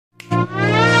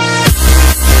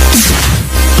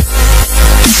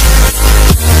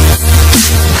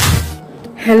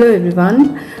Hello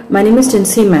everyone, my name is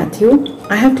Tinsy Matthew.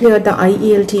 I have cleared the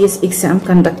IELTS exam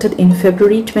conducted in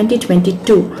February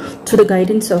 2022 through the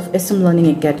guidance of SM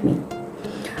Learning Academy.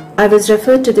 I was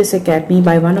referred to this academy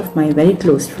by one of my very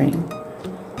close friends.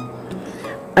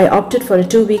 I opted for a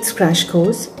 2-week crash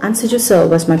course and Siju sir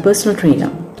was my personal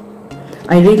trainer.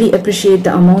 I really appreciate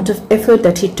the amount of effort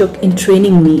that he took in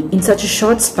training me in such a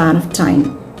short span of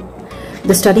time.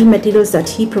 The study materials that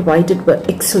he provided were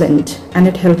excellent and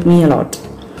it helped me a lot.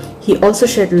 He also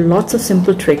shared lots of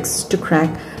simple tricks to crack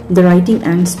the writing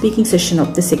and speaking session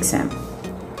of this exam.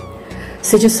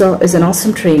 Siju sir is an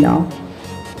awesome trainer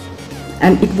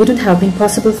and it wouldn't have been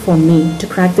possible for me to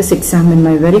crack this exam in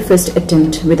my very first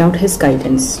attempt without his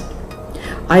guidance.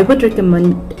 I would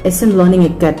recommend SM Learning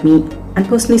Academy and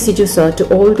personally Siju sir to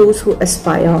all those who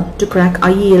aspire to crack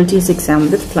IELTS exam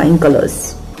with flying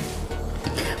colors.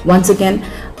 Once again,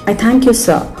 I thank you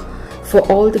sir for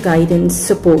all the guidance,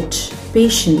 support,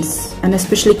 patience and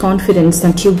especially confidence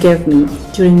that you gave me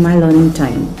during my learning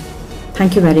time.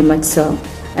 Thank you very much sir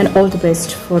and all the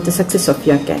best for the success of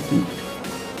your academy.